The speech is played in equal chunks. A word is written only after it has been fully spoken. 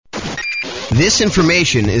This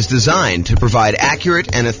information is designed to provide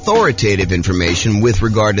accurate and authoritative information with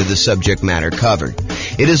regard to the subject matter covered.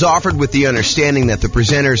 It is offered with the understanding that the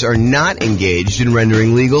presenters are not engaged in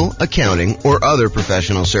rendering legal, accounting, or other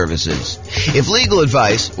professional services. If legal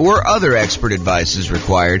advice or other expert advice is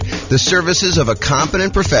required, the services of a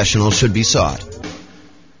competent professional should be sought.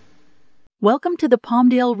 Welcome to the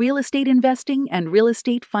Palmdale Real Estate Investing and Real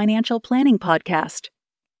Estate Financial Planning Podcast.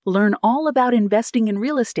 Learn all about investing in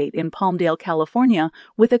real estate in Palmdale, California,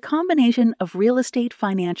 with a combination of real estate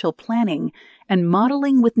financial planning and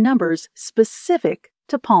modeling with numbers specific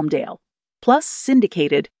to Palmdale, plus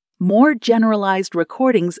syndicated, more generalized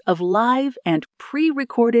recordings of live and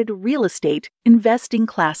pre-recorded real estate investing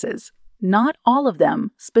classes, not all of them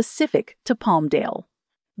specific to Palmdale.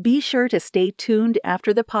 Be sure to stay tuned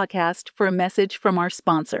after the podcast for a message from our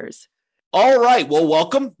sponsors. All right. Well,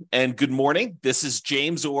 welcome and good morning. This is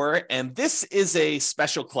James Orr, and this is a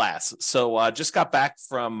special class. So just got back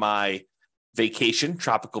from my vacation,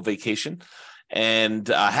 tropical vacation, and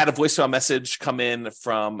had a voicemail message come in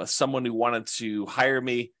from someone who wanted to hire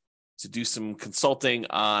me to do some consulting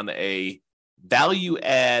on a value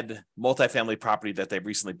add multifamily property that they've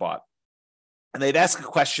recently bought. And they'd ask a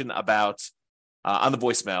question about, on the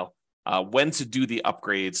voicemail, when to do the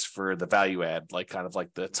upgrades for the value add, like kind of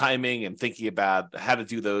like the timing and thinking about how to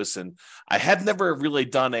do those. And I had never really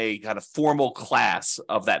done a kind of formal class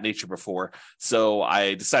of that nature before. So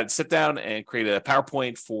I decided to sit down and create a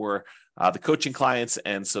PowerPoint for the coaching clients.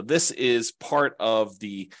 And so this is part of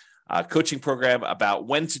the coaching program about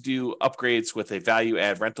when to do upgrades with a value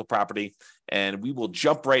add rental property. And we will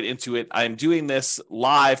jump right into it. I'm doing this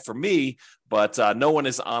live for me, but no one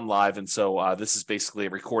is on live. And so this is basically a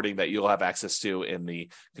recording that you'll have access to in the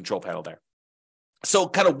control panel there. So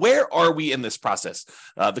kind of where are we in this process?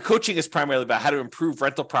 The coaching is primarily about how to improve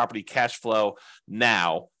rental property cash flow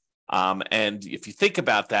now. And if you think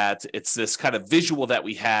about that, it's this kind of visual that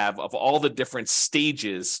we have of all the different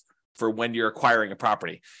stages for when you're acquiring a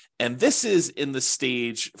property. And this is in the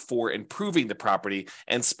stage for improving the property.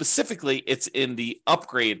 And specifically, it's in the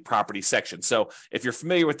upgrade property section. So if you're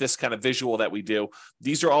familiar with this kind of visual that we do,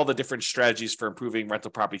 these are all the different strategies for improving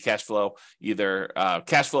rental property cash flow, either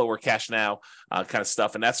cash flow or cash now kind of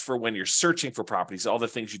stuff. And that's for when you're searching for properties, all the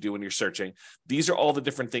things you do when you're searching. These are all the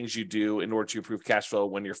different things you do in order to improve cash flow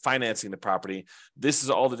when you're financing the property. This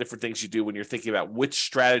is all the different things you do when you're thinking about which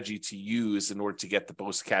strategy to use in order to get the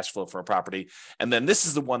most cash flow for a property. And then this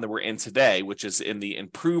is the one that we're in today, which is in the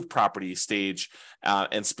improved property stage.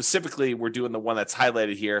 And specifically, we're doing the one that's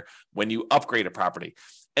highlighted here when you upgrade a property.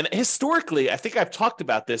 And historically, I think I've talked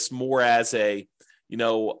about this more as a,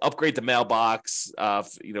 upgrade the mailbox,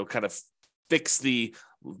 kind of fix the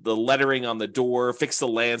lettering on the door, fix the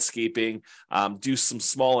landscaping, do some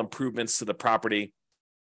small improvements to the property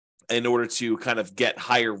in order to kind of get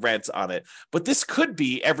higher rent on it. But this could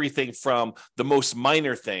be everything from the most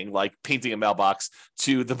minor thing, like painting a mailbox,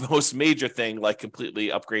 to the most major thing, like completely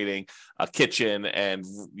upgrading a kitchen and,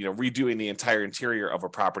 redoing the entire interior of a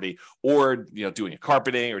property, or, doing a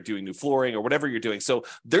carpeting or doing new flooring or whatever you're doing. So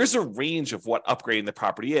there's a range of what upgrading the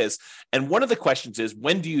property is. And one of the questions is,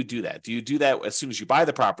 when do you do that? Do you do that as soon as you buy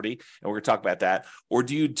the property? And we're going to talk about that. Or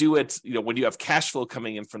do you do it, when you have cash flow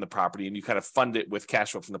coming in from the property and you kind of fund it with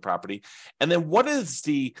cash flow from the property? And then what is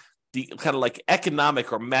the kind of like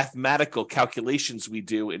economic or mathematical calculations we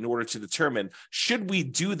do in order to determine, should we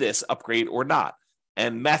do this upgrade or not?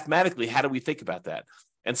 And mathematically, how do we think about that?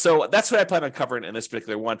 And so that's what I plan on covering in this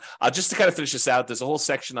particular one. Just to kind of finish this out, there's a whole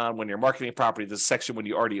section on when you're marketing a property. There's a section when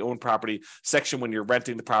you already own property, section when you're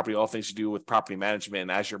renting the property, all things you do with property management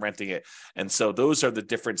and as you're renting it. And so those are the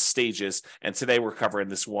different stages. And today we're covering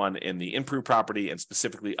this one in the improved property and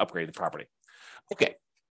specifically upgraded property. Okay.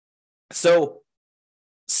 So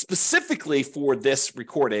specifically for this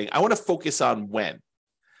recording, I want to focus on when.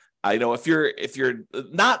 I know if you're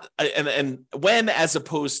not, and when, as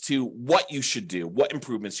opposed to what you should do, what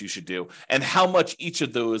improvements you should do, and how much each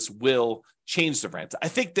of those will change the rent. I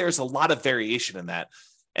think there's a lot of variation in that,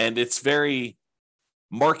 and it's very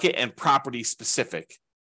market and property specific.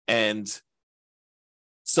 And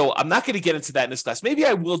so I'm not going to get into that in this class. Maybe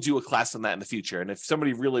I will do a class on that in the future. And if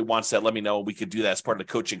somebody really wants that, let me know. We could do that as part of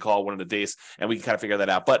the coaching call one of the days, and we can kind of figure that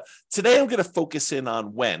out. But today I'm going to focus in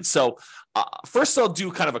on when. So first I'll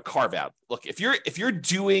do kind of a carve out. Look, if you're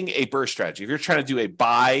doing a BRRRR strategy, if you're trying to do a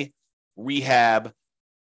buy, rehab,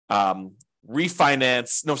 rent,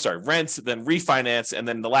 then refinance, and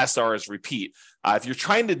then the last R is repeat. If you're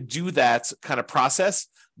trying to do that kind of process,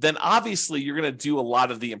 then obviously you're going to do a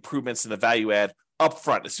lot of the improvements in the value add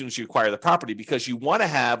upfront as soon as you acquire the property, because you want to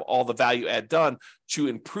have all the value add done to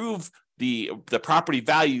improve the property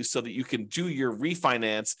value so that you can do your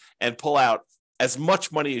refinance and pull out as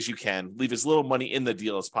much money as you can, leave as little money in the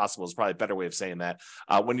deal as possible is probably a better way of saying that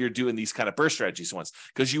when you're doing these kind of burst strategies once,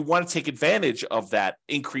 because you want to take advantage of that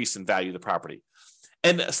increase in value of the property.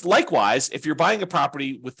 And likewise, if you're buying a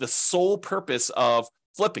property with the sole purpose of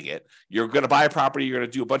flipping it, you're going to buy a property, you're going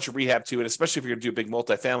to do a bunch of rehab to it, especially if you're going to do a big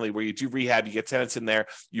multifamily where you do rehab, you get tenants in there,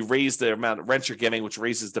 you raise the amount of rent you're getting, which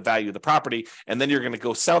raises the value of the property, and then you're going to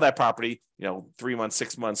go sell that property, 3 months,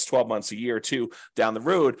 6 months, 12 months, a year or two down the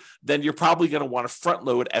road, then you're probably going to want to front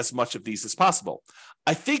load as much of these as possible.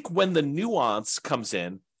 I think when the nuance comes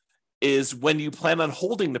in is when you plan on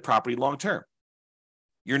holding the property long term.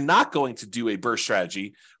 You're not going to do a burst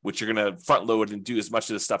strategy, which you're going to front load and do as much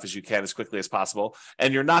of the stuff as you can as quickly as possible.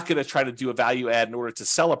 And you're not going to try to do a value add in order to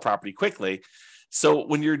sell a property quickly. So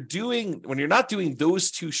when you're not doing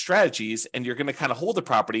those two strategies and you're going to kind of hold the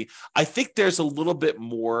property, I think there's a little bit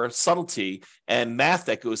more subtlety and math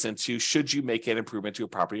that goes into should you make an improvement to a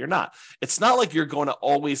property or not. It's not like you're going to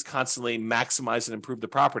always constantly maximize and improve the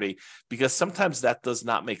property, because sometimes that does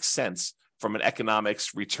not make sense from an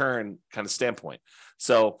economics return kind of standpoint.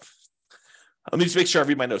 So let me just make sure I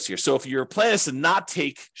read my notes here. So if your plan is to not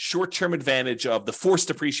take short-term advantage of the forced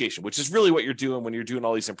depreciation, which is really what you're doing when you're doing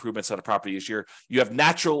all these improvements on a property, is you have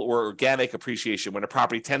natural or organic appreciation when a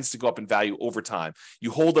property tends to go up in value over time.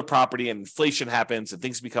 You hold a property and inflation happens and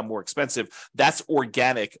things become more expensive. That's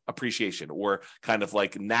organic appreciation, or kind of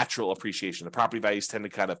like natural appreciation. The property values tend to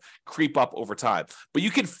kind of creep up over time. But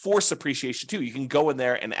you can force appreciation too. You can go in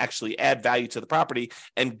there and actually add value to the property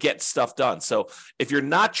and get stuff done. So if you're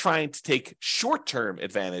not trying to take short-term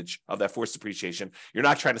advantage of that forced depreciation, you're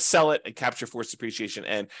not trying to sell it and capture forced depreciation,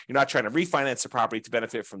 and you're not trying to refinance the property to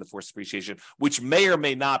benefit from the forced depreciation, which may or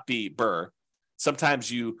may not be BRRRR.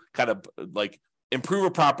 Sometimes you kind of like improve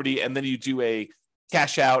a property and then you do a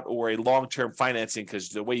cash out or a long-term financing because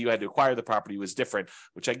the way you had to acquire the property was different,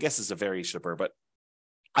 which I guess is a variation of BRRRR, but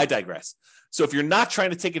I digress. So if you're not trying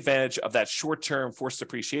to take advantage of that short-term forced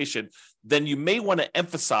depreciation, then you may want to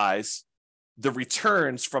emphasize the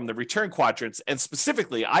returns from the return quadrants, and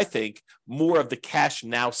specifically, I think, more of the cash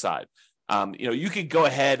now side. You could go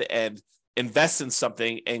ahead and invest in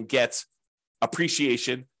something and get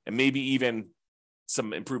appreciation and maybe even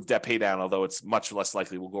some improved debt pay down, although it's much less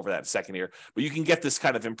likely. We'll go over that in a second here. But you can get this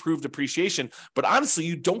kind of improved appreciation. But honestly,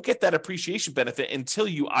 you don't get that appreciation benefit until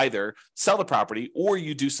you either sell the property or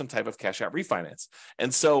you do some type of cash out refinance.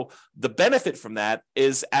 And so the benefit from that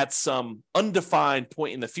is at some undefined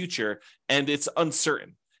point in the future, and it's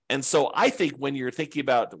uncertain. And so I think when you're thinking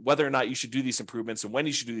about whether or not you should do these improvements and when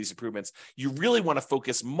you should do these improvements, you really want to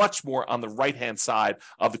focus much more on the right-hand side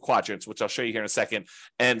of the quadrants, which I'll show you here in a second,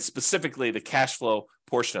 and specifically the cash flow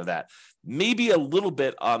portion of that. Maybe a little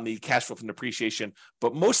bit on the cash flow from depreciation,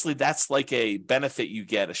 but mostly that's like a benefit you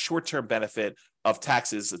get, a short-term benefit of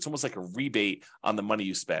taxes. It's almost like a rebate on the money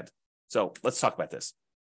you spend. So let's talk about this.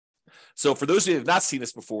 So for those of you who have not seen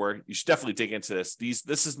this before, you should definitely dig into this.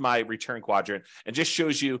 This is my return quadrant, and just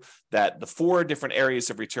shows you that the 4 different areas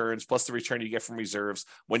of returns plus the return you get from reserves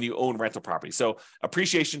when you own rental property. So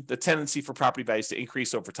appreciation, the tendency for property values to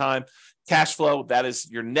increase over time. Cash flow, that is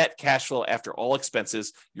your net cash flow after all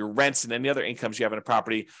expenses, your rents and any other incomes you have in a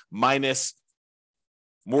property, minus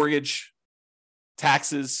mortgage,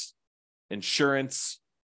 taxes, insurance,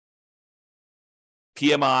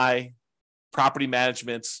 PMI, property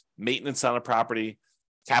management, maintenance on a property,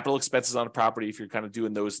 capital expenses on a property, if you're kind of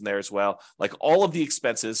doing those in there as well. Like all of the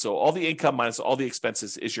expenses, so all the income minus all the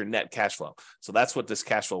expenses is your net cash flow. So that's what this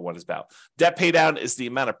cash flow one is about. Debt pay down is the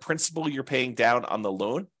amount of principal you're paying down on the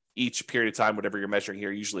loan each period of time, whatever you're measuring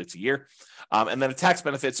here. Usually it's a year. And then the tax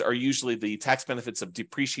benefits are usually the tax benefits of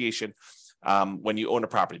depreciation. When you own a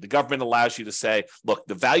property, the government allows you to say, look,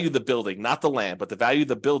 the value of the building, not the land, but the value of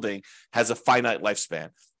the building has a finite lifespan.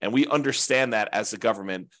 And we understand that as the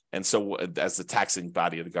government, and so as the taxing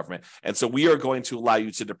body of the government. And so we are going to allow you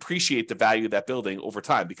to depreciate the value of that building over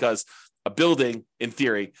time, because a building, in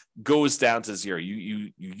theory, goes down to zero.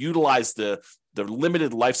 You utilize the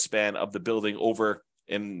limited lifespan of the building over,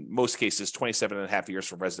 in most cases, 27 and a half years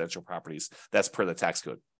for residential properties. That's per the tax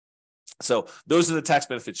code. So those are the tax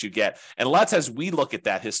benefits you get. And a lot of times we look at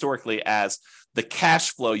that historically as the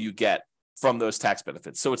cash flow you get from those tax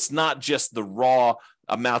benefits. So it's not just the raw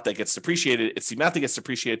amount that gets depreciated. It's the amount that gets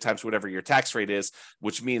depreciated times whatever your tax rate is,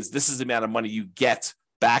 which means this is the amount of money you get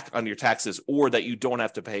back on your taxes, or that you don't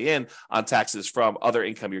have to pay in on taxes from other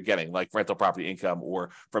income you're getting, like rental property income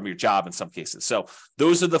or from your job in some cases. So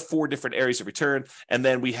those are the 4 different areas of return. And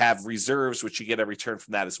then we have reserves, which you get a return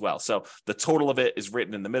from that as well. So the total of it is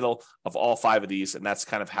written in the middle of all 5 of these, and that's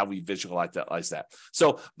kind of how we visualize that.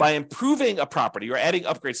 So by improving a property or adding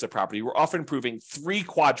upgrades to the property, we're often improving 3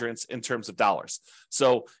 quadrants in terms of dollars.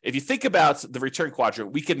 So if you think about the return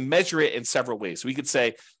quadrant, we can measure it in several ways. We could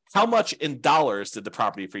say, how much in dollars did the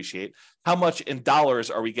property appreciate? How much in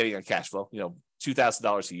dollars are we getting on cash flow?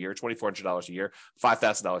 $2,000 a year, $2,400 a year,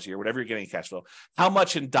 $5,000 a year, whatever you're getting in cash flow. How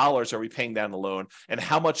much in dollars are we paying down the loan? And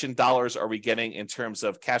how much in dollars are we getting in terms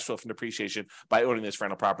of cash flow from depreciation by owning this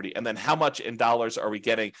rental property? And then how much in dollars are we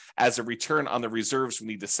getting as a return on the reserves we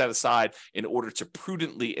need to set aside in order to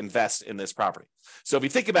prudently invest in this property? So if you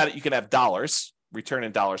think about it, you can have dollars, return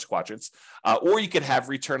in dollars quadrants, or you could have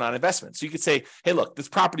return on investment. So you could say, hey, look, this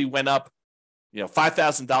property went up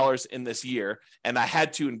 $5,000 in this year, and I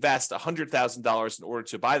had to invest $100,000 in order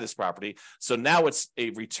to buy this property. So now it's a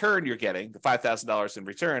return you're getting, the $5,000 in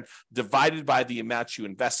return, divided by the amount you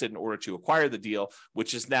invested in order to acquire the deal,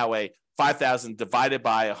 which is now a $5,000 divided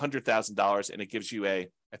by $100,000, and it gives you I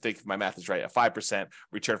think if my math is right, a 5%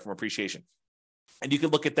 return from appreciation. And you can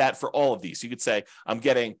look at that for all of these. You could say, I'm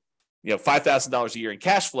getting $5,000 a year in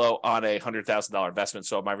cash flow on a $100,000 investment.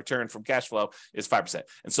 So my return from cash flow is 5%.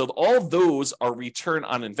 And so all of those are return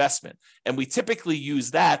on investment. And we typically use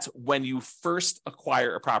that when you first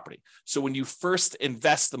acquire a property. So when you first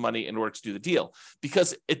invest the money in order to do the deal,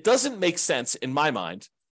 because it doesn't make sense in my mind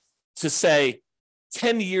to say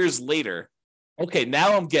 10 years later, okay,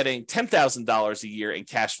 now I'm getting $10,000 a year in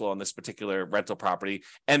cash flow on this particular rental property,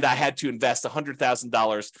 and I had to invest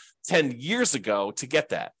 $100,000 10 years ago to get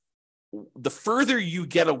that. The further you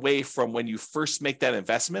get away from when you first make that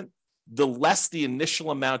investment, the less the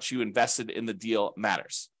initial amount you invested in the deal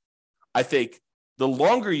matters. I think the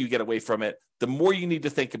longer you get away from it, the more you need to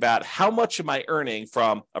think about how much am I earning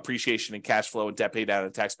from appreciation and cash flow and debt pay down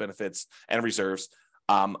and tax benefits and reserves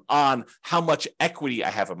on how much equity I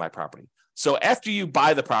have in my property. So after you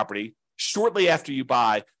buy the property, shortly after you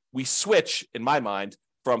buy, we switch, in my mind,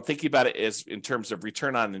 from thinking about it as in terms of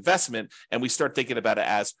return on investment, and we start thinking about it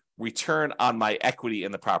as return on my equity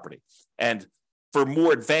in the property. And for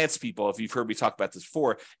more advanced people, if you've heard me talk about this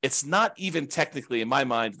before, it's not even technically, in my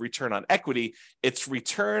mind, return on equity. It's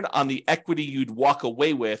return on the equity you'd walk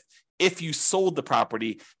away with if you sold the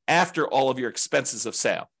property after all of your expenses of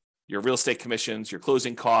sale, your real estate commissions, your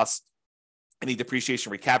closing costs, any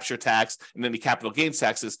depreciation recapture tax, and any capital gains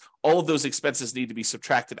taxes. All of those expenses need to be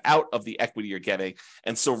subtracted out of the equity you're getting.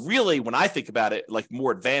 And so really, when I think about it, like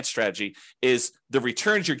more advanced strategy is the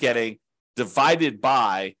returns you're getting divided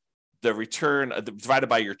by the return, divided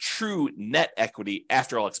by your true net equity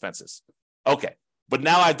after all expenses. Okay, but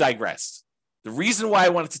now I've digressed. The reason why I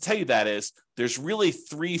wanted to tell you that is there's really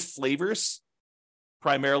 3 flavors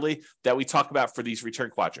primarily that we talk about for these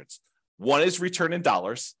return quadrants. One is return in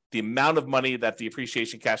dollars, the amount of money that the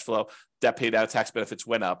appreciation, cash flow, debt paid out, tax benefits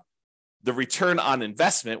went up. The return on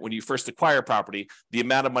investment, when you first acquire property, the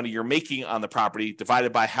amount of money you're making on the property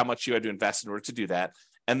divided by how much you had to invest in order to do that.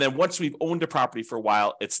 And then once we've owned a property for a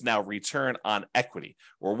while, it's now return on equity,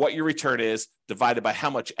 or what your return is divided by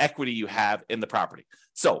how much equity you have in the property.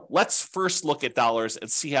 So let's first look at dollars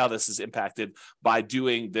and see how this is impacted by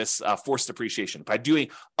doing this forced depreciation, by doing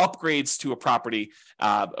upgrades to a property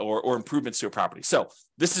or improvements to a property. So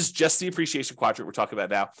this is just the appreciation quadrant we're talking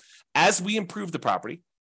about now. As we improve the property,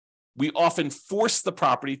 we often force the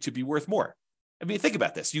property to be worth more. I mean, think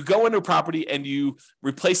about this. You go into a property and you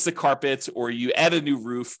replace the carpets, or you add a new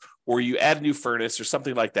roof, or you add a new furnace or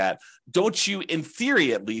something like that. Don't you, in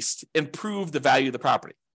theory at least, improve the value of the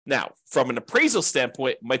property? Now, from an appraisal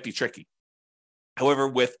standpoint, it might be tricky. However,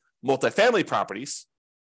 with multifamily properties,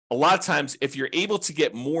 a lot of times if you're able to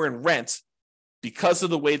get more in rent because of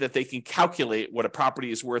the way that they can calculate what a property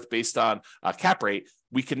is worth based on a cap rate,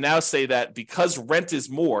 we can now say that because rent is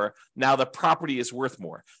more, now the property is worth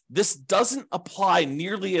more. This doesn't apply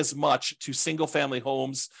nearly as much to single family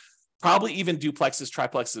homes, probably even duplexes,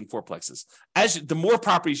 triplexes, and fourplexes. The more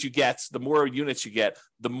properties you get, the more units you get,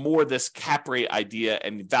 the more this cap rate idea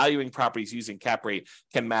and valuing properties using cap rate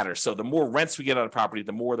can matter. So the more rents we get on a property,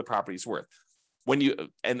 the more the property is worth. When you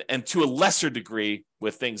and to a lesser degree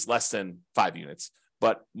with things less than 5 units,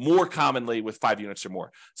 but more commonly with 5 units or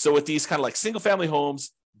more. So with these kind of like single family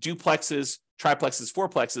homes, duplexes, triplexes,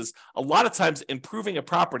 fourplexes, a lot of times improving a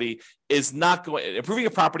property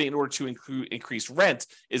in order to increase rent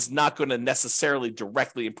is not going to necessarily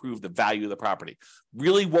directly improve the value of the property.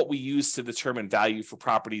 Really what we use to determine value for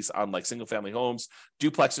properties on like single family homes,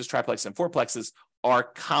 duplexes, triplexes, and fourplexes are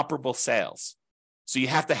comparable sales. So you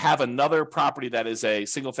have to have another property that is a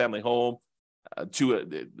single-family home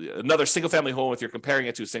another single-family home if you're comparing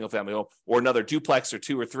it to a single-family home, or another duplex or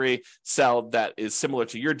 2 or 3 sell that is similar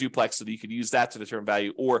to your duplex so that you could use that to determine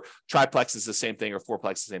value, or triplex is the same thing, or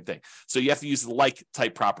fourplex is the same thing. So you have to use like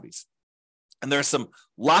type properties. And there are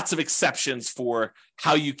lots of exceptions for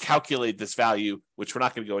how you calculate this value, which we're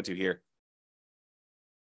not going to go into here.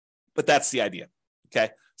 But that's the idea.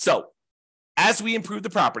 Okay. So as we improve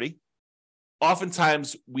the property,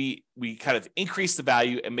 oftentimes we kind of increase the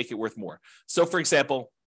value and make it worth more. So for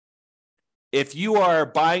example, if you are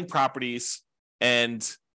buying properties and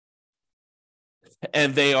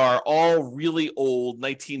they are all really old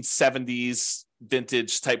 1970s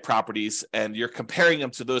vintage type properties, and you're comparing them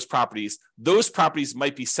to those properties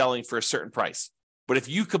might be selling for a certain price. But if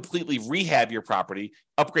you completely rehab your property,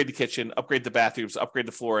 upgrade the kitchen, upgrade the bathrooms, upgrade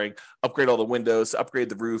the flooring, upgrade all the windows, upgrade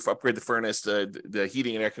the roof, upgrade the furnace, the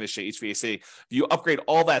heating and air conditioning, HVAC, if you upgrade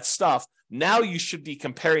all that stuff, now you should be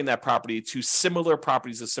comparing that property to similar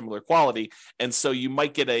properties of similar quality. And so you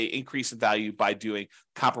might get an increase in value by doing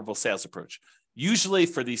comparable sales approach. Usually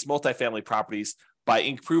for these multifamily properties, by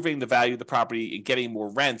improving the value of the property and getting more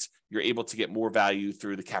rent, you're able to get more value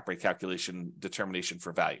through the cap rate calculation determination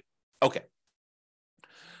for value. Okay.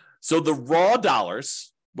 So the raw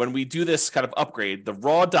dollars, when we do this kind of upgrade, the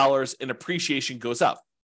raw dollars in appreciation goes up.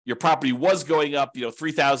 Your property was going up,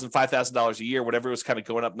 $3,000, $5,000 a year, whatever it was kind of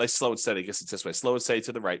going up, nice, slow and steady. I guess it's this way, slow and steady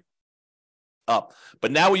to the right, up.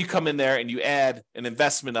 But now when you come in there and you add an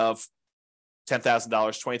investment of $10,000,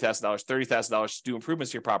 $20,000, $30,000 to do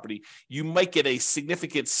improvements to your property, you might get a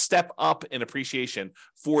significant step up in appreciation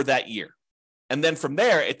for that year. And then from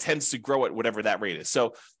there, it tends to grow at whatever that rate is.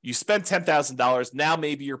 So you spend $10,000, now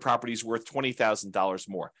maybe your property is worth $20,000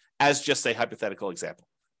 more, as just a hypothetical example.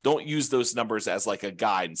 Don't use those numbers as like a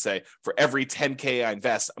guide and say, for every 10K I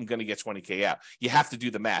invest, I'm going to get 20K out. You have to do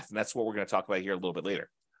the math, and that's what we're going to talk about here a little bit later.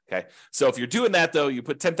 Okay. So if you're doing that, though, you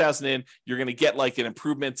put 10,000 in, you're going to get like an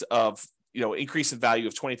improvement of increase in value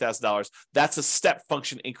of $20,000. That's a step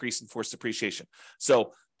function increase in forced depreciation.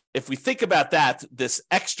 So if we think about that, this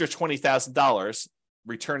extra $20,000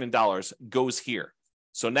 return in dollars goes here.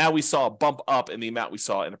 So now we saw a bump up in the amount we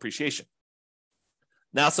saw in appreciation.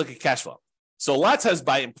 Now let's look at cash flow. So a lot of times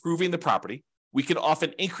by improving the property, we can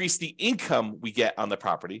often increase the income we get on the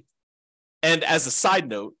property. And as a side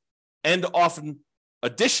note, and often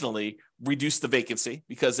additionally reduce the vacancy,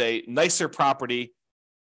 because a nicer property,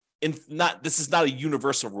 this is not a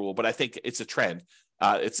universal rule, but I think it's a trend.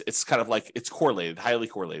 It's kind of like it's correlated, highly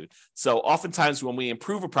correlated. So oftentimes when we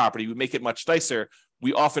improve a property, we make it much nicer.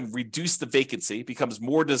 We often reduce the vacancy, becomes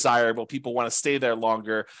more desirable. People want to stay there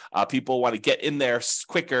longer. People want to get in there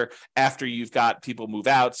quicker after you've got people move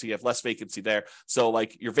out. So you have less vacancy there. So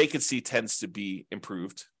like your vacancy tends to be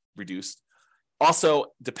improved, reduced. Also,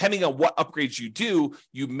 depending on what upgrades you do,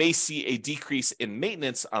 you may see a decrease in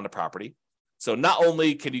maintenance on the property. So not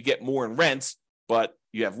only can you get more in rent, but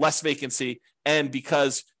you have less vacancy. And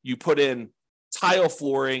because you put in tile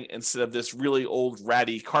flooring instead of this really old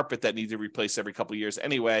ratty carpet that needs to replace every couple of years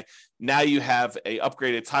anyway, now you have a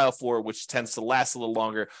upgraded tile floor, which tends to last a little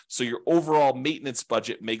longer. So your overall maintenance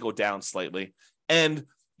budget may go down slightly. And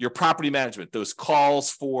your property management, those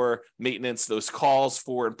calls for maintenance, those calls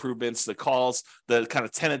for improvements, the kind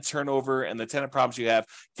of tenant turnover and the tenant problems you have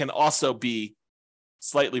can also be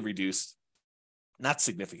slightly reduced. Not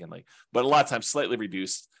significantly, but a lot of times slightly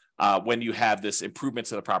reduced when you have this improvement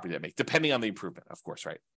to the property that make, depending on the improvement, of course,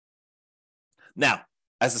 right? Now,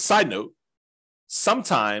 as a side note,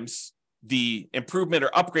 sometimes the improvement or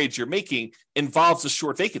upgrades you're making involves a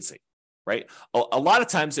short vacancy, right? A lot of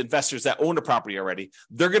times investors that own a property already,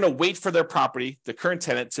 they're going to wait for their property, the current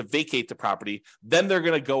tenant, to vacate the property. Then they're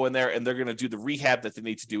going to go in there and they're going to do the rehab that they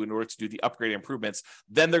need to do in order to do the upgrade improvements.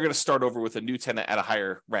 Then they're going to start over with a new tenant at a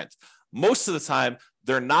higher rent. Most of the time,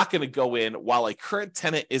 they're not going to go in while a current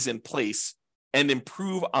tenant is in place and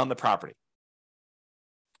improve on the property,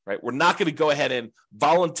 right? We're not going to go ahead and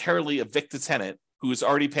voluntarily evict the tenant who is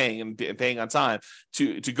already paying and paying on time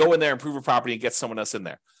to go in there, improve a property, and get someone else in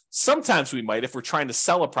there. Sometimes we might if we're trying to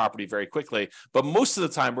sell a property very quickly, but most of the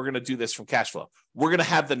time we're going to do this from cash flow. We're going to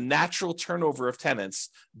have the natural turnover of tenants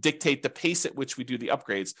dictate the pace at which we do the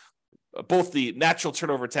upgrades, both the natural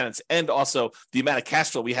turnover of tenants and also the amount of cash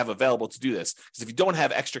flow we have available to do this. Because if you don't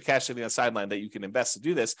have extra cash sitting on the sideline that you can invest to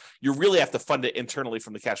do this, you really have to fund it internally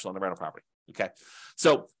from the cash flow on the rental property. Okay.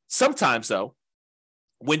 So sometimes though,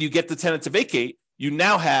 when you get the tenant to vacate, you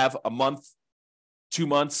now have a month, 2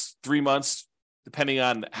 months, 3 months, depending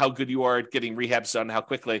on how good you are at getting rehabs done, how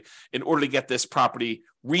quickly, in order to get this property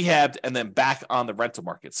rehabbed and then back on the rental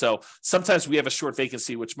market. So sometimes we have a short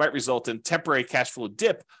vacancy, which might result in temporary cash flow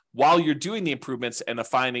dip while you're doing the improvements and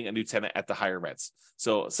finding a new tenant at the higher rents.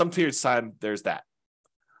 So some periods of time, there's that.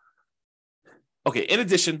 Okay, in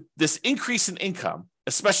addition, this increase in income,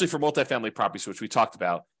 especially for multifamily properties, which we talked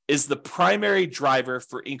about, is the primary driver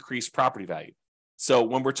for increased property value. So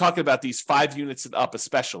when we're talking about these 5 units and up,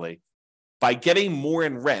 especially, by getting more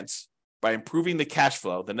in rent, by improving the cash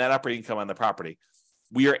flow, the net operating income on the property,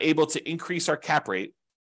 we are able to increase our cap rate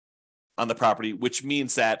on the property, which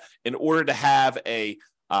means that in order to have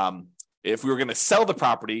if we were going to sell the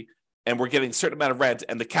property and we're getting a certain amount of rent,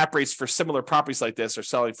 and the cap rates for similar properties like this are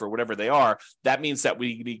selling for whatever they are, that means that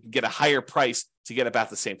we can get a higher price to get about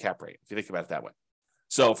the same cap rate, if you think about it that way.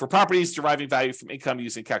 So for properties deriving value from income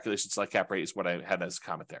using calculations like cap rate is what I had as a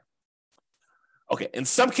comment there. Okay, in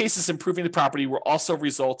some cases, improving the property will also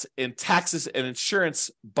result in taxes and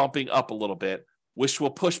insurance bumping up a little bit, which will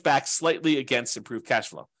push back slightly against improved cash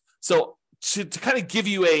flow. So to kind of give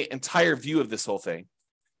you an entire view of this whole thing,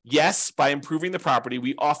 yes, by improving the property,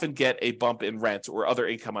 we often get a bump in rent or other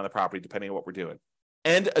income on the property, depending on what we're doing.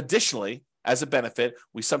 And additionally, as a benefit,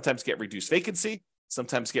 we sometimes get reduced vacancy,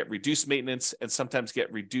 sometimes get reduced maintenance, and sometimes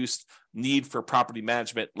get reduced need for property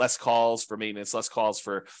management, less calls for maintenance, less calls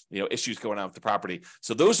for issues going on with the property.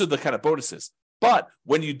 So those are the kind of bonuses. But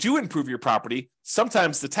when you do improve your property,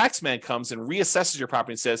 sometimes the tax man comes and reassesses your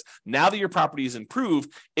property and says, now that your property is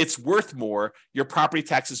improved, it's worth more. Your property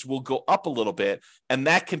taxes will go up a little bit, and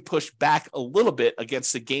that can push back a little bit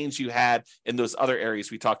against the gains you had in those other areas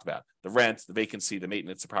we talked about, the rent, the vacancy, the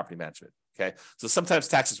maintenance, the property management. Okay, so sometimes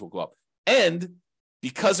taxes will go up. And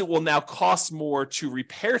because it will now cost more to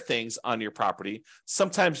repair things on your property,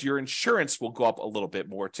 sometimes your insurance will go up a little bit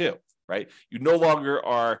more too, right? You no longer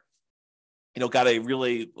are got a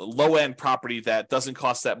really low-end property that doesn't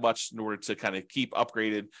cost that much in order to kind of keep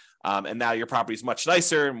upgraded. And now your property is much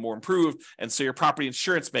nicer and more improved. And so your property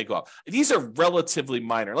insurance may go up. These are relatively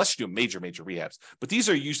minor, unless you do major rehabs. But these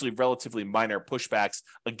are usually relatively minor pushbacks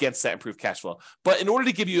against that improved cash flow. But in order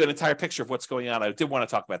to give you an entire picture of what's going on, I did want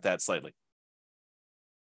to talk about that slightly.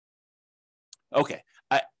 Okay.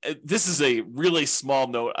 This is a really small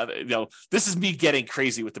note. This is me getting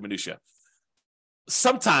crazy with the minutia.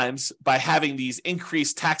 Sometimes by having these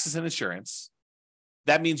increased taxes and insurance,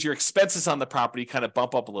 that means your expenses on the property kind of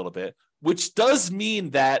bump up a little bit, which does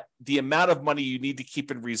mean that the amount of money you need to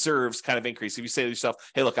keep in reserves kind of increase. If you say to yourself,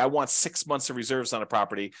 hey, look, I want 6 months of reserves on a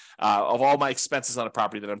property of all my expenses on a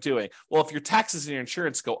property that I'm doing. Well, if your taxes and your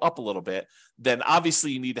insurance go up a little bit, then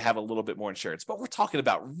obviously you need to have a little bit more insurance. But we're talking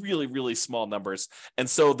about really, really small numbers. And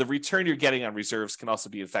so the return you're getting on reserves can also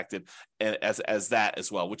be affected as that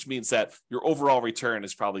as well, which means that your overall return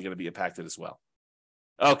is probably going to be impacted as well.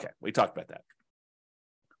 Okay, we talked about that.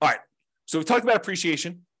 All right, so we talked about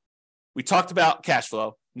appreciation. We talked about cash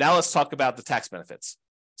flow. Now let's talk about the tax benefits.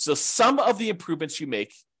 So some of the improvements you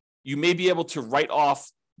make, you may be able to write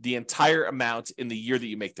off the entire amount in the year that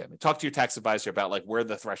you make them. And talk to your tax advisor about where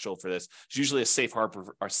the threshold for this. It's usually a safe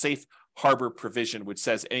harbor provision, which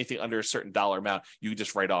says anything under a certain dollar amount, you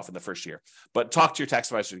just write off in the first year. But talk to your tax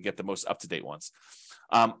advisor to get the most up-to-date ones.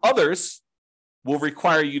 Others will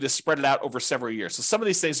require you to spread it out over several years. So some of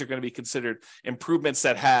these things are going to be considered improvements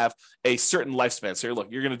that have a certain lifespan. So look,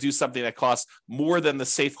 you're going to do something that costs more than the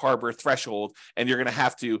safe harbor threshold, and you're going to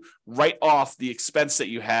have to write off the expense that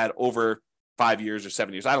you had over 5 years or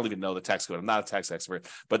 7 years. I don't even know the tax code. I'm not a tax expert,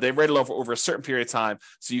 but they write it off over a certain period of time.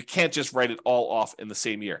 So you can't just write it all off in the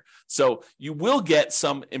same year. So you will get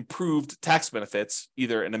some improved tax benefits,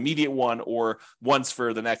 either an immediate one or ones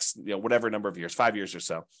for the next, whatever number of years, 5 years or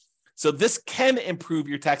so. So this can improve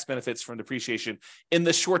your tax benefits from depreciation in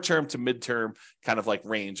the short term to midterm kind of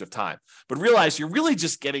range of time. But realize you're really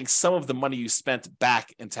just getting some of the money you spent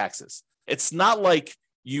back in taxes. It's not like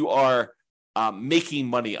you are making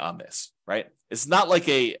money on this, right? It's not like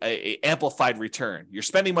a amplified return. You're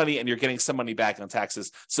spending money and you're getting some money back on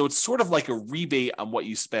taxes. So it's sort of like a rebate on what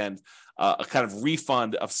you spend, a kind of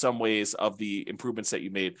refund of some ways of the improvements that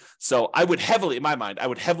you made. So I would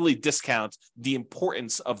heavily discount the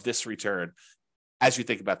importance of this return as you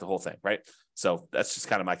think about the whole thing, right? So that's just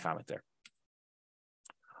kind of my comment there.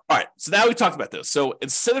 All right, so now we talked about this. So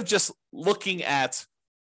instead of just looking at,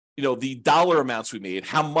 the dollar amounts we made,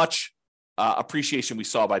 how much appreciation we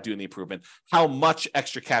saw by doing the improvement, how much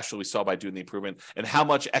extra cash flow we saw by doing the improvement, and how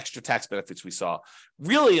much extra tax benefits we saw.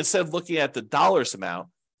 Really, instead of looking at the dollars amount,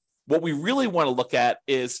 what we really want to look at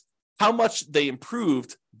is how much they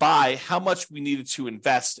improved by how much we needed to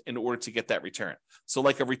invest in order to get that return. So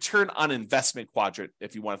like a return on investment quadrant,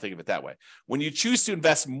 if you want to think of it that way. When you choose to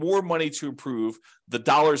invest more money to improve the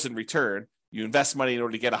dollars in return, you invest money in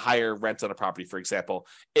order to get a higher rent on a property, for example,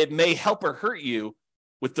 it may help or hurt you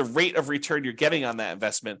with the rate of return you're getting on that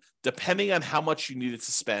investment, depending on how much you needed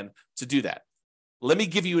to spend to do that. Let me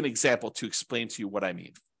give you an example to explain to you what I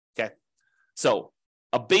mean, okay? So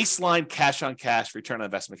a baseline cash on cash return on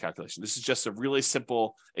investment calculation. This is just a really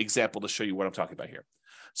simple example to show you what I'm talking about here.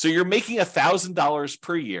 So you're making $1,000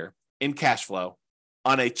 per year in cash flow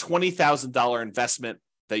on a $20,000 investment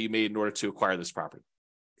that you made in order to acquire this property.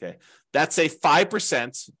 Okay, that's a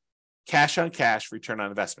 5% cash on cash return on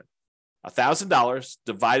investment. $1,000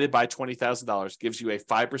 divided by $20,000 gives you a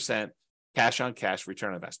 5% cash on cash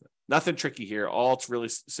return on investment. Nothing tricky here. All it's really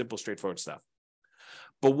simple, straightforward stuff.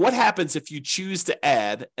 But what happens if you choose to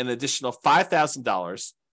add an additional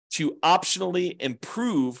 $5,000 to optionally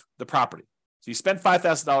improve the property? So you spend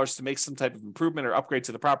 $5,000 to make some type of improvement or upgrade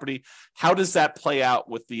to the property. How does that play out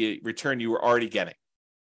with the return you were already getting?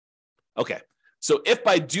 Okay, so if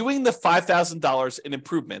by doing the $5,000 in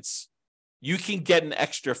improvements, you can get an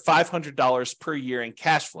extra $500 per year in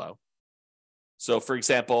cash flow. So for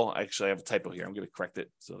example, actually I have a typo here. I'm going to correct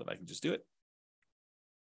it so that I can just do it.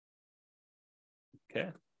 Okay.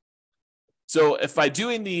 So if by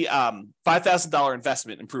doing the $5,000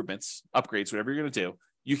 investment improvements, upgrades, whatever you're going to do,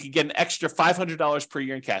 you can get an extra $500 per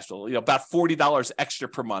year in cash flow. About $40 extra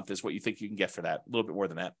per month is what you think you can get for that. A little bit more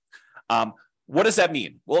than that. What does that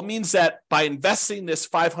mean? Well, it means that by investing this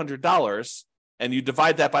 $500 and you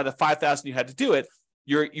divide that by the $5,000 you had to do it,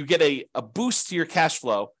 you get a boost to your cash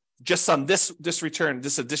flow just on this return,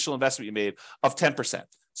 this additional investment you made of 10%.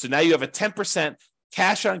 So now you have a 10%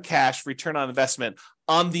 cash on cash return on investment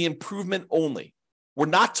on the improvement only. We're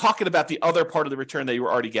not talking about the other part of the return that you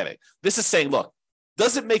were already getting. This is saying, look,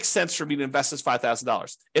 does it make sense for me to invest this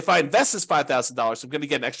 $5,000? If I invest this $5,000, I'm going to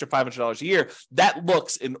get an extra $500 a year. That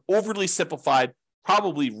looks an overly simplified,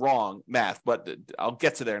 probably wrong math, but I'll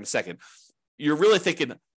get to there in a second. You're really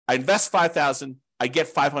thinking, I invest $5,000, I get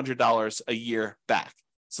 $500 a year back.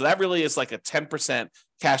 So that really is like a 10%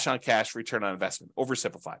 cash on cash return on investment,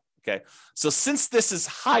 oversimplified. Okay. So since this is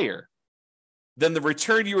higher than the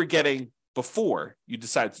return you were getting before you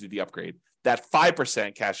decided to do the upgrade, that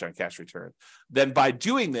 5% cash on cash return, then by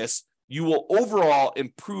doing this, you will overall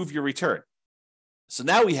improve your return. So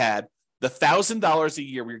now we had the $1,000 a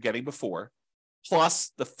year we were getting before,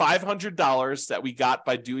 plus the $500 that we got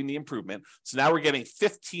by doing the improvement. So now we're getting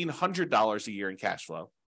 $1,500 a year in cash flow.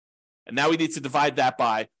 And now we need to divide that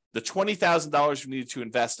by the $20,000 we needed to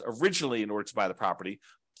invest originally in order to buy the property,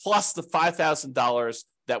 plus the $5,000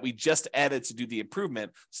 that we just added to do the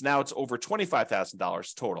improvement. So now it's over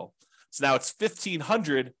 $25,000 total. So now it's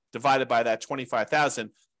 $1,500 divided by that $25,000.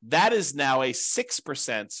 That is now a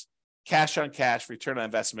 6% cash on cash return on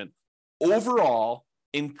investment overall,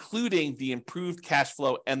 including the improved cash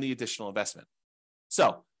flow and the additional investment.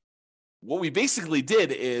 So what we basically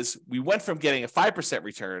did is we went from getting a 5%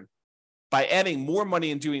 return. By adding more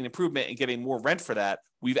money and doing an improvement and getting more rent for that,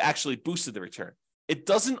 we've actually boosted the return. It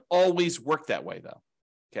doesn't always work that way, though.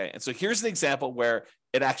 Okay, and so here's an example where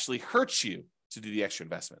it actually hurts you to do the extra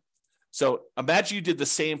investment. So imagine you did the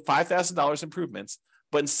same $5,000 improvements,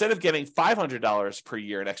 but instead of getting $500 per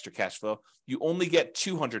year in extra cash flow, you only get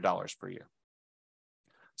 $200 per year.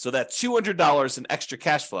 So that $200 in extra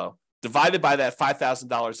cash flow divided by that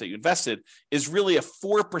 $5,000 that you invested is really a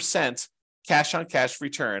 4% cash on cash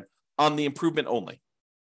return on the improvement only.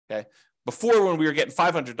 Okay. Before, when we were getting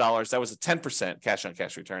 $500, that was a 10% cash on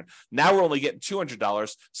cash return. Now we're only getting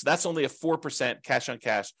 $200. So that's only a 4% cash on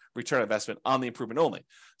cash return on investment on the improvement only.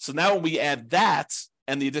 So now when we add that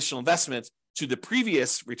and the additional investment to the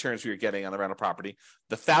previous returns we were getting on the rental property,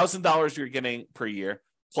 the $1,000 we were getting per year,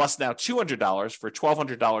 plus now $200 for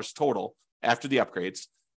 $1,200 total after the upgrades,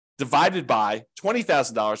 divided by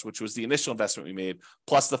 $20,000, which was the initial investment we made,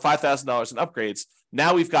 plus the $5,000 in upgrades.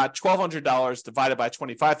 Now we've got $1,200 divided by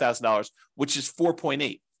 $25,000, which is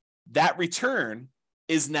 4.8. That return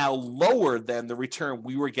is now lower than the return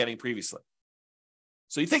we were getting previously.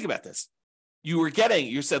 So you think about this.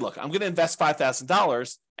 You said, look, I'm going to invest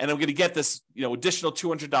 $5,000 and I'm going to get this, additional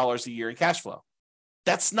 $200 a year in cash flow.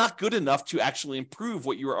 That's not good enough to actually improve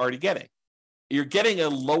what you were already getting. You're getting a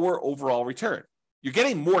lower overall return. You're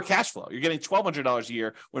getting more cash flow. You're getting $1,200 a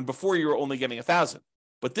year when before you were only getting $1,000.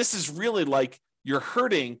 But this is really like you're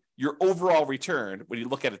hurting your overall return when you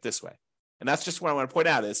look at it this way. And that's just what I want to point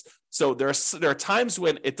out is, so there are times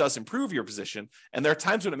when it does improve your position, and there are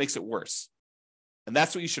times when it makes it worse. And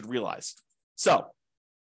that's what you should realize. So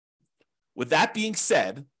with that being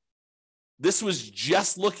said, this was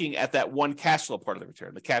just looking at that one cash flow part of the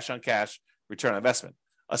return, the cash on cash return on investment,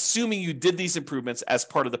 assuming you did these improvements as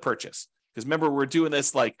part of the purchase. Because remember, we're doing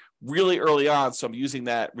this like really early on, so I'm using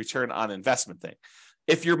that return on investment thing.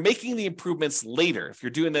 If you're making the improvements later, if you're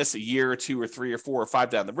doing this a year or 2 or 3 or 4 or 5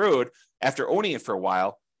 down the road after owning it for a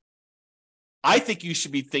while, I think you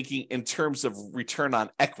should be thinking in terms of return on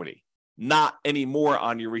equity, not anymore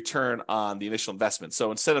on your return on the initial investment.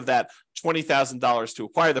 So instead of that $20,000 to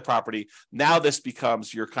acquire the property, now this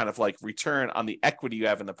becomes your kind of like return on the equity you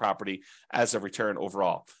have in the property as a return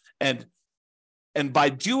overall. And by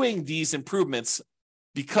doing these improvements,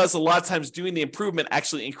 because a lot of times doing the improvement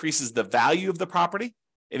actually increases the value of the property,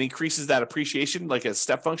 it increases that appreciation like a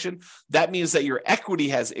step function. That means that your equity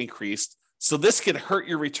has increased. So this can hurt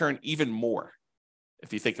your return even more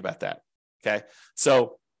if you think about that. Okay.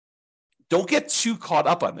 So don't get too caught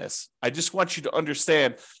up on this. I just want you to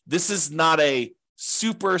understand this is not a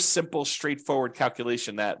super simple, straightforward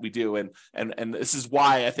calculation that we do. And this is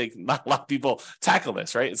why I think not a lot of people tackle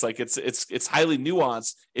this, right? It's like it's highly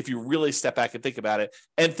nuanced if you really step back and think about it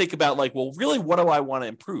and think about like, well, really, what do I want to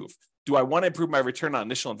improve? Do I want to improve my return on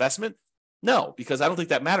initial investment? No, because I don't think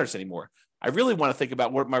that matters anymore. I really want to think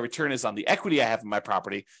about what my return is on the equity I have in my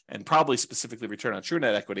property and probably specifically return on true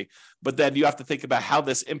net equity. But then you have to think about how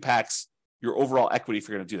this impacts your overall equity if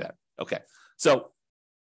you're going to do that. Okay. So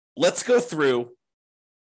let's go through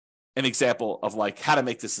an example of like how to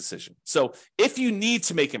make this decision. So if you need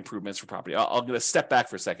to make improvements for property, I'm going to step back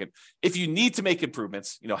for a second. If you need to make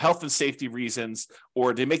improvements, health and safety reasons,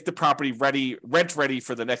 or to make the property rent ready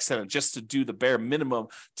for the next tenant, just to do the bare minimum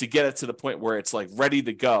to get it to the point where it's like ready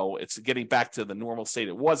to go, it's getting back to the normal state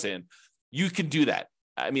it was in, you can do that.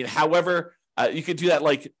 I mean, however, you can do that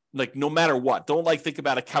like no matter what. Don't think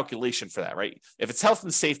about a calculation for that, right? If it's health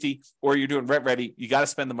and safety or you're doing rent ready, you got to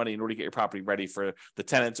spend the money in order to get your property ready for the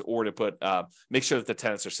tenants or to make sure that the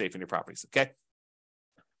tenants are safe in your properties, okay?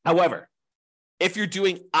 However, if you're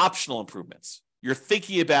doing optional improvements, you're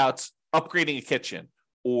thinking about upgrading a kitchen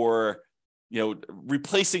or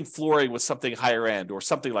replacing flooring with something higher end or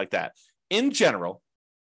something like that. In general,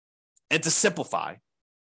 and to simplify,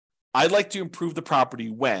 I'd like to improve the property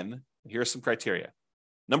when, here are some criteria.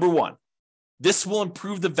 Number one, this will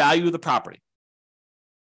improve the value of the property.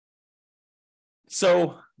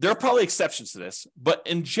 So there are probably exceptions to this, but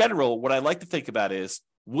in general, what I like to think about is,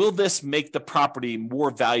 will this make the property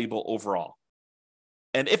more valuable overall?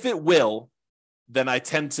 And if it will, then I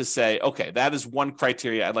tend to say, okay, that is one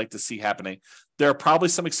criteria I'd like to see happening. There are probably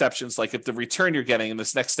some exceptions, like if the return you're getting in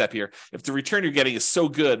this next step here, if the return you're getting is so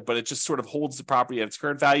good, but it just sort of holds the property at its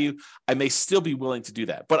current value, I may still be willing to do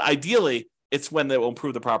that. But ideally, it's when they will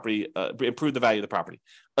improve the property, improve the value of the property.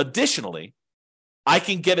 Additionally, I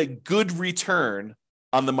can get a good return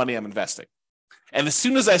on the money I'm investing. And as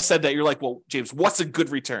soon as I said that, you're like, well, James, what's a good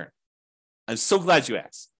return? I'm so glad you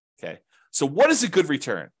asked. Okay. So what is a good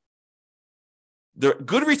return? The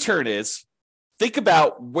good return is, think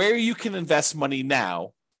about where you can invest money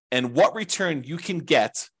now and what return you can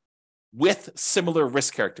get with similar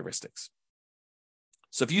risk characteristics.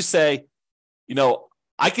 So if you say,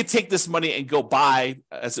 I could take this money and go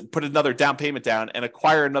put another down payment down and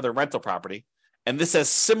acquire another rental property, and this has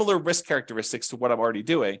similar risk characteristics to what I'm already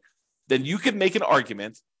doing, then you can make an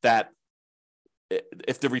argument that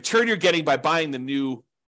if the return you're getting by buying the new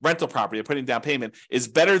rental property and putting down payment is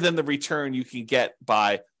better than the return you can get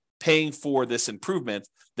by paying for this improvement,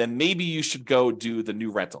 then maybe you should go do the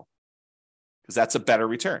new rental because that's a better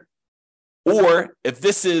return. Or if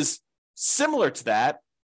this is similar to that,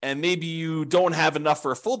 and maybe you don't have enough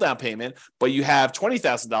for a full down payment, but you have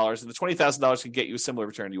 $20,000 and the $20,000 can get you a similar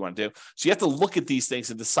return you want to do. So you have to look at these things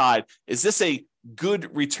and decide, is this a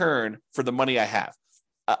good return for the money I have?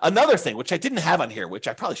 Another thing, which I didn't have on here, which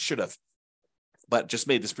I probably should have, but just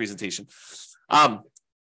made this presentation. I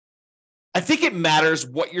think it matters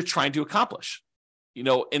what you're trying to accomplish.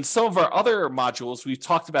 In some of our other modules, we've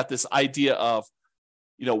talked about this idea of,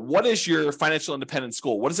 what is your financial independence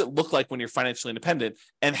goal? What does it look like when you're financially independent?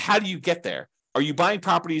 And how do you get there? Are you buying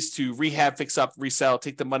properties to rehab, fix up, resell,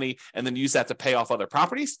 take the money, and then use that to pay off other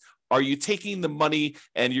properties? Are you taking the money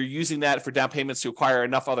and you're using that for down payments to acquire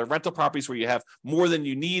enough other rental properties where you have more than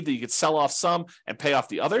you need that you could sell off some and pay off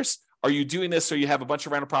the others? Are you doing this so you have a bunch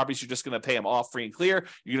of rental properties, you're just going to pay them off free and clear?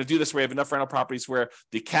 You're going to do this where you have enough rental properties where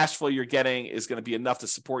the cash flow you're getting is going to be enough to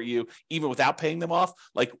support you even without paying them off?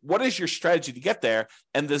 Like, what is your strategy to get there?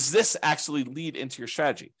 And does this actually lead into your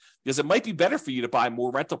strategy? Because it might be better for you to buy more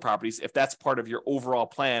rental properties if that's part of your overall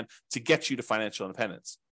plan to get you to financial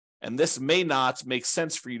independence. And this may not make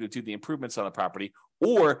sense for you to do the improvements on the property.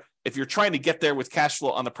 Or if you're trying to get there with cash flow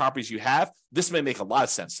on the properties you have, this may make a lot of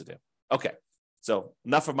sense to do. Okay. So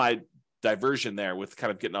enough of my diversion there with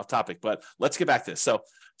kind of getting off topic, but let's get back to this. So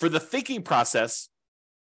for the thinking process,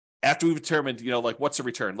 after we've determined, like what's the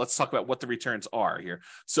return, let's talk about what the returns are here.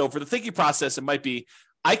 So for the thinking process, it might be,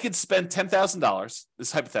 I could spend $10,000. This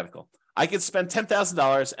is hypothetical. I could spend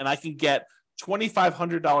 $10,000 and I can get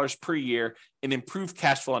 $2,500 per year in improved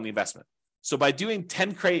cash flow on the investment. So by doing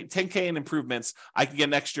 10K in improvements, I can get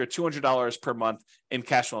an extra $200 per month in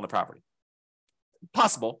cash flow on the property.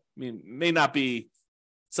 Possible. I mean, may not be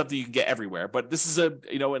something you can get everywhere, but this is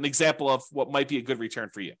an example of what might be a good return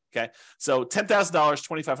for you. Okay. So $10,000,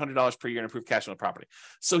 $2,500 per year in improved cash flow on the property.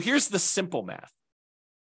 So here's the simple math,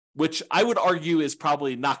 which I would argue is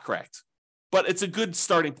probably not correct, but it's a good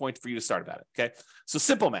starting point for you to start about it. Okay. So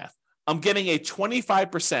simple math. I'm getting a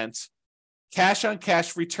 25% cash on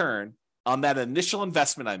cash return on that initial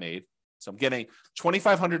investment I made. So I'm getting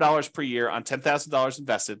 $2,500 per year on $10,000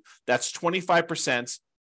 invested. That's 25%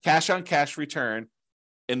 cash on cash return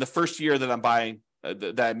in the first year that I'm buying,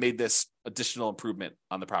 that I made this additional improvement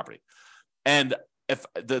on the property. And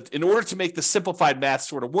in order to make the simplified math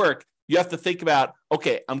sort of work, you have to think about,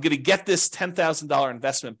 okay, I'm going to get this $10,000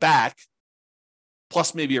 investment back,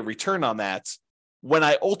 plus maybe a return on that, when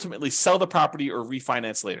I ultimately sell the property or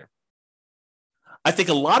refinance later. I think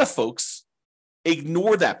a lot of folks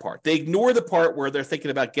ignore that part. They ignore the part where they're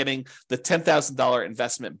thinking about getting the $10,000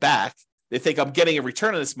 investment back. They think I'm getting a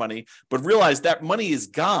return on this money, but realize that money is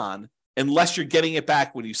gone unless you're getting it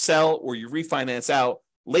back when you sell or you refinance out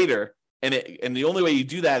later. And the only way you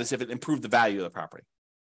do that is if it improved the value of the property.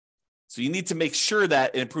 So you need to make sure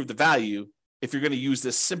that it improved the value if you're going to use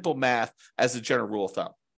this simple math as a general rule of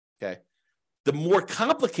thumb. Okay. The more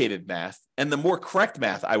complicated math and the more correct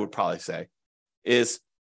math, I would probably say, is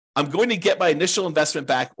I'm going to get my initial investment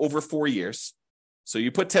back over 4 years. So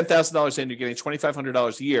you put $10,000 in, you're getting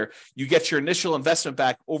 $2,500 a year. You get your initial investment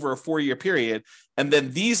back over a 4-year period. And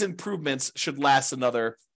then these improvements should last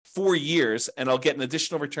another 4 years. And I'll get an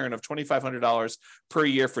additional return of $2,500 per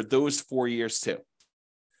year for those 4 years too.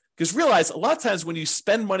 Because realize a lot of times when you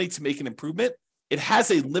spend money to make an improvement, it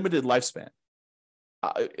has a limited lifespan.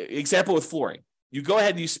 Example with flooring. You go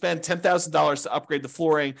ahead and you spend $10,000 to upgrade the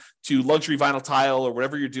flooring to luxury vinyl tile or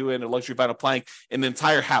whatever you're doing, or luxury vinyl plank in the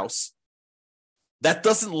entire house. That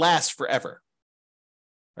doesn't last forever,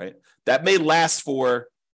 right? That may last for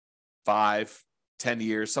 5, 10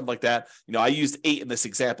 years, something like that. I used 8 in this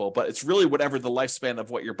example, but it's really whatever the lifespan of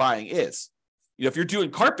what you're buying is. If you're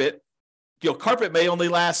doing carpet, carpet may only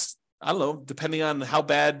last, I don't know, depending on how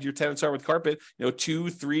bad your tenants are with carpet, 2,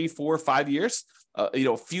 3, 4, 5 years,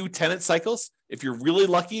 a few tenant cycles. If you're really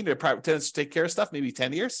lucky to private tenants to take care of stuff, maybe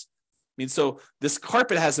 10 years. So this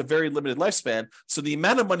carpet has a very limited lifespan. So the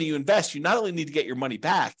amount of money you invest, you not only need to get your money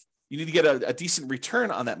back, you need to get a decent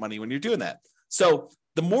return on that money when you're doing that. So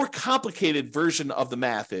the more complicated version of the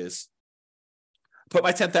math is put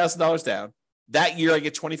my $10,000 down. That year I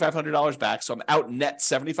get $2,500 back. So I'm out net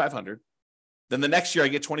 $7,500. Then the next year I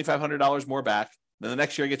get $2,500 more back. Then the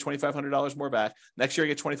next year I get $2,500 more back. Next year I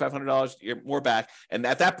get $2,500 more back. And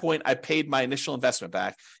at that point, I paid my initial investment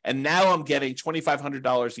back. And now I'm getting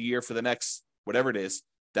 $2,500 a year for the next, whatever it is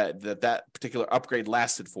that particular upgrade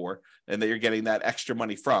lasted for, and that you're getting that extra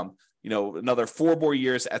money from, another 4 more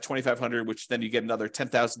years at $2,500, which then you get another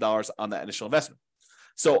 $10,000 on that initial investment.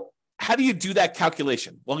 So how do you do that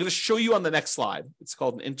calculation? Well, I'm going to show you on the next slide. It's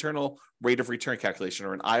called an internal rate of return calculation,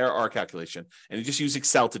 or an IRR calculation. And you just use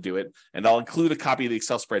Excel to do it. And I'll include a copy of the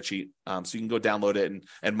Excel spreadsheet so you can go download it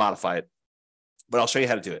and modify it. But I'll show you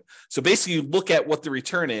how to do it. So basically, you look at what the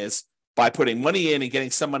return is by putting money in and getting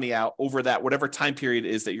some money out over that, whatever time period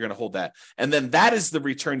is that you're going to hold that. And then that is the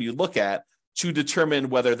return you look at to determine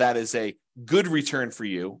whether that is a good return for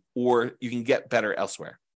you or you can get better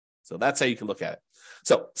elsewhere. So that's how you can look at it.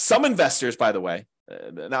 So some investors, by the way,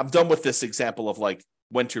 and I'm done with this example of like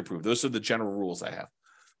when to approve. Those are the general rules I have.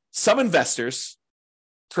 Some investors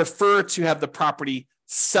prefer to have the property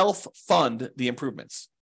self-fund the improvements.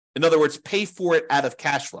 In other words, pay for it out of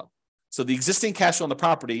cash flow. So the existing cash flow on the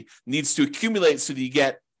property needs to accumulate so that you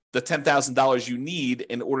get the $10,000 you need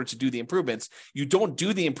in order to do the improvements. You don't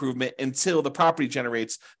do the improvement until the property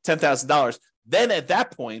generates $10,000. Then at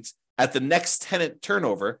that point, at the next tenant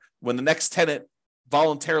turnover, when the next tenant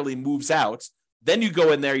voluntarily moves out, then you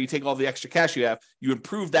go in there, you take all the extra cash you have, you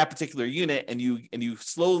improve that particular unit, and you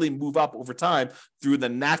slowly move up over time through the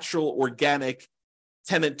natural organic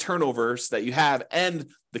tenant turnovers that you have and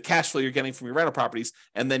the cash flow you're getting from your rental properties,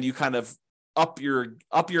 and then you kind of up your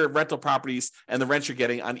rental properties and the rent you're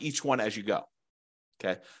getting on each one as you go.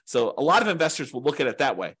 Okay, so a lot of investors will look at it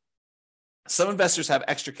that way. Some investors have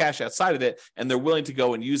extra cash outside of it, and they're willing to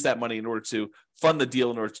go and use that money in order to fund the deal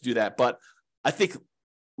in order to do that. But I think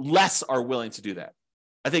less are willing to do that.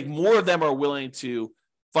 I think more of them are willing to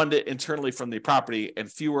fund it internally from the property, and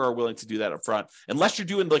fewer are willing to do that up front. Unless you're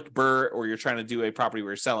doing like BRRRR or you're trying to do a property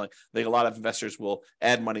where you're selling, I think a lot of investors will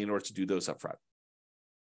add money in order to do those up front.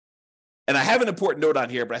 And I have an important note on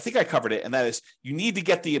here, but I think I covered it, and that is you need to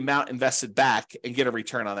get the amount invested back and get a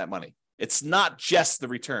return on that money. It's not just the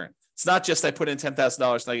return. It's not just I put in $10,000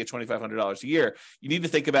 and I get $2,500 a year. You need to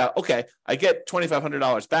think about, okay, I get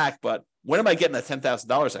 $2,500 back, but when am I getting that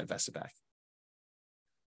 $10,000 I invested back?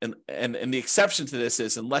 And the exception to this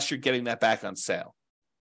is unless you're getting that back on sale.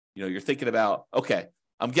 You're thinking about, okay,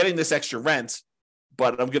 I'm getting this extra rent,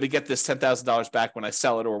 but I'm going to get this $10,000 back when I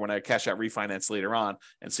sell it or when I cash out refinance later on.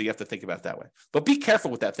 And so you have to think about it that way. But be careful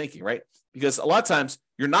with that thinking, right? Because a lot of times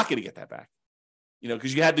you're not going to get that back,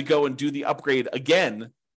 because you had to go and do the upgrade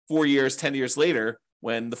again 4 years, 10 years later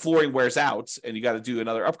when the flooring wears out and you got to do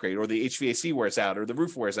another upgrade, or the HVAC wears out or the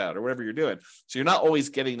roof wears out or whatever you're doing. So you're not always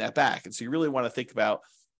getting that back. And so you really want to think about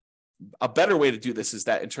a better way to do this is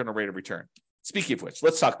that internal rate of return. Speaking of which,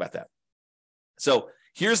 let's talk about that. So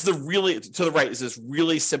here's to the right is this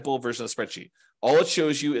really simple version of the spreadsheet. All it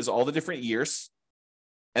shows you is all the different years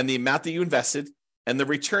and the amount that you invested and the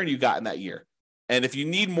return you got in that year. And if you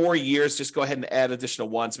need more years, just go ahead and add additional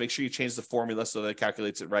ones. Make sure you change the formula so that it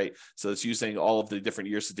calculates it right. So it's using all of the different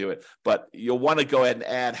years to do it. But you'll want to go ahead and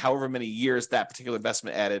add however many years that particular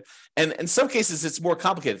investment added. And in some cases, it's more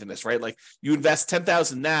complicated than this, right? Like you invest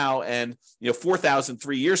 $10,000 now and $4,000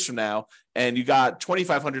 3 years from now, and you got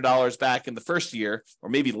 $2,500 back in the first year, or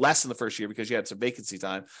maybe less in the first year because you had some vacancy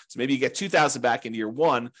time. So maybe you get $2,000 back in year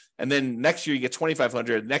one, and then next year you get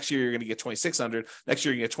 $2,500. Next year you're going to get $2,600. Next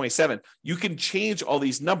year you get $2,700. You can change all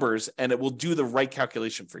these numbers, and it will do the right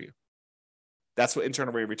calculation for you. That's what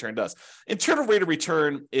internal rate of return does. Internal rate of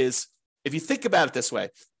return is, if you think about it this way,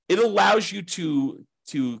 it allows you to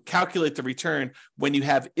calculate the return when you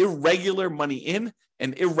have irregular money in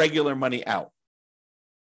and irregular money out.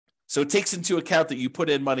 So it takes into account that you put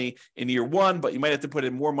in money in year one, but you might have to put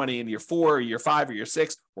in more money in year 4 or year 5 or year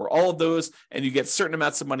 6 or all of those. And you get certain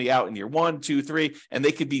amounts of money out in year 1, 2, 3, and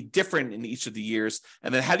they could be different in each of the years.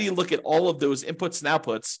 And then how do you look at all of those inputs and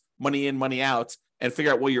outputs, money in, money out, and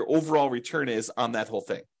figure out what your overall return is on that whole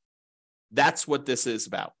thing? That's what this is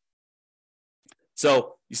about.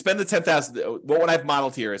 So you spend the $10,000. What I've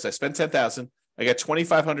modeled here is I spend $10,000. I got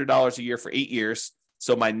 $2,500 a year for 8 years.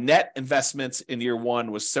 So my net investments in year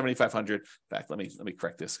one was $7,500. In fact, let me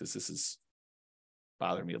correct this because this is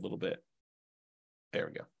bothering me a little bit. There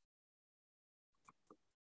we go.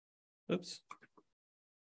 Oops.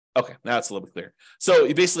 Okay, now it's a little bit clearer. So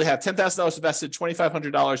you basically have $10,000 invested,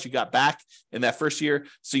 $2,500 you got back in that first year.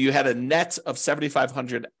 So you had a net of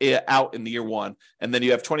 $7,500 out in the year one, and then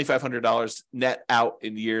you have $2,500 net out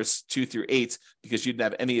in years 2 through 8 because you didn't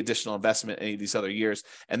have any additional investment in any of these other years,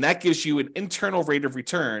 and that gives you an internal rate of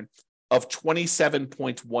return of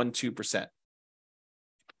 27.12%.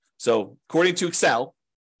 So according to Excel,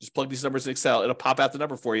 just plug these numbers in Excel, it'll pop out the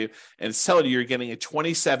number for you, and it's telling you you're getting a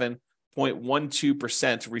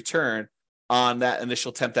 27.12% return on that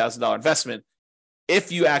initial $10,000 investment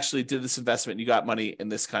if you actually did this investment and you got money in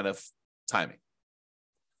this kind of timing.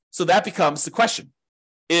 So that becomes the question.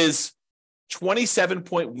 Is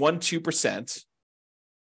 27.12%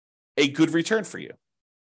 a good return for you?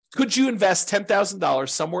 Could you invest $10,000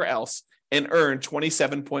 somewhere else and earn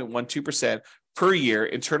 27.12% per year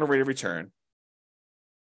internal rate of return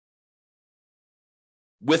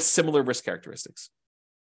with similar risk characteristics?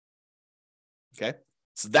 Okay,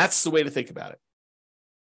 so that's the way to think about it.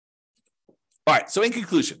 All right, so in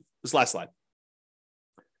conclusion, this last slide.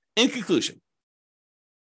 In conclusion,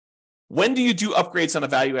 when do you do upgrades on a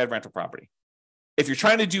value-add rental property? If you're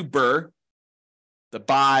trying to do BRRRR, the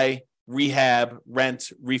buy, rehab,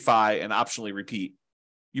 rent, refi, and optionally repeat,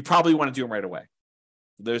 you probably want to do them right away.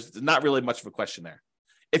 There's not really much of a question there.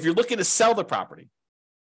 If you're looking to sell the property,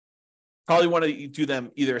 probably want to do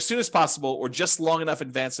them either as soon as possible or just long enough in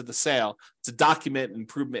advance of the sale to document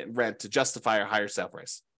improvement in rent to justify a higher sale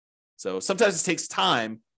price. So sometimes it takes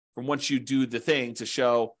time from once you do the thing to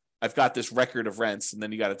show I've got this record of rents, and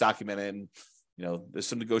then you got to document it, and there's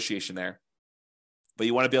some negotiation there. But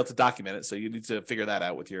you want to be able to document it, so you need to figure that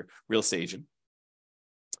out with your real estate agent.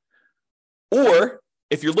 Or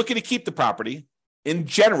if you're looking to keep the property, in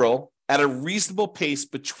general, at a reasonable pace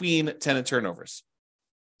between tenant turnovers.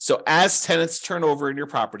 So as tenants turn over in your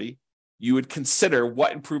property, you would consider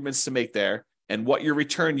what improvements to make there and what your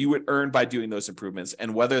return you would earn by doing those improvements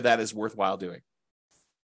and whether that is worthwhile doing.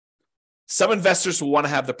 Some investors will want to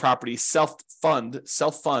have the property self-fund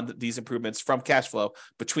these improvements from cash flow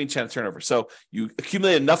between tenant turnover. So you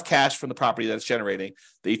accumulate enough cash from the property that it's generating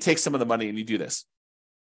that you take some of the money and you do this.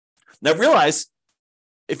 Now realize,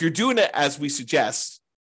 if you're doing it as we suggest,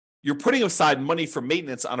 you're putting aside money for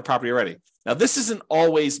maintenance on a property already. Now, this isn't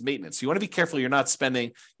always maintenance. You want to be careful you're not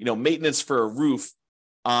spending, maintenance for a roof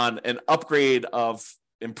on an upgrade of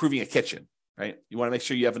improving a kitchen, right? You want to make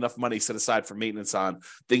sure you have enough money set aside for maintenance on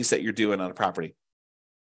things that you're doing on a property.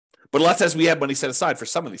 But a lot of times we have money set aside for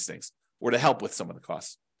some of these things or to help with some of the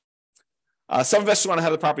costs. Some investors want to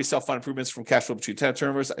have the property self-fund improvements from cash flow between tenant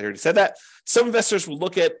turnovers. I already said that. Some investors will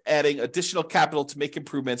look at adding additional capital to make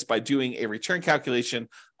improvements by doing a return calculation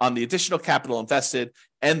on the additional capital invested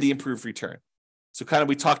and the improved return. So kind of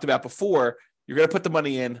we talked about before, you're going to put the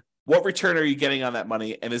money in. What return are you getting on that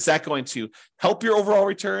money? And is that going to help your overall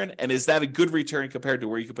return? And is that a good return compared to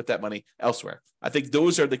where you could put that money elsewhere? I think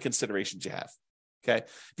those are the considerations you have. Okay.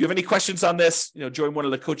 If you have any questions on this, join one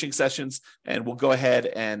of the coaching sessions and we'll go ahead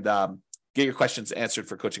and get your questions answered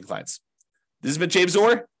for coaching clients. This has been James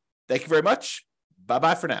Orr. Thank you very much.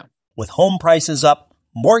 Bye-bye for now. With home prices up,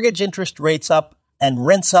 mortgage interest rates up, and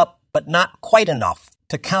rents up, but not quite enough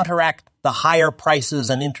to counteract the higher prices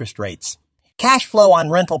and interest rates, cash flow on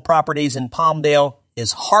rental properties in Palmdale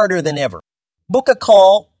is harder than ever. Book a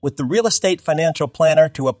call with the Real Estate Financial Planner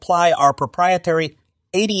to apply our proprietary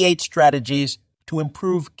 88 strategies to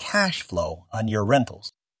improve cash flow on your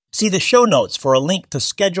rentals. See the show notes for a link to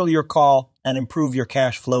schedule your call and improve your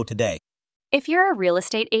cash flow today. If you're a real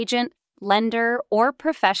estate agent, lender, or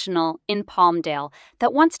professional in Palmdale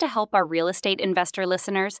that wants to help our real estate investor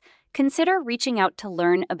listeners, consider reaching out to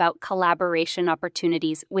learn about collaboration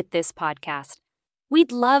opportunities with this podcast.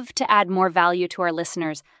 We'd love to add more value to our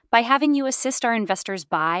listeners by having you assist our investors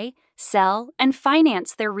buy, sell, and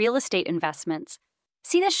finance their real estate investments.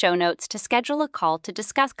 See the show notes to schedule a call to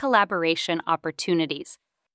discuss collaboration opportunities.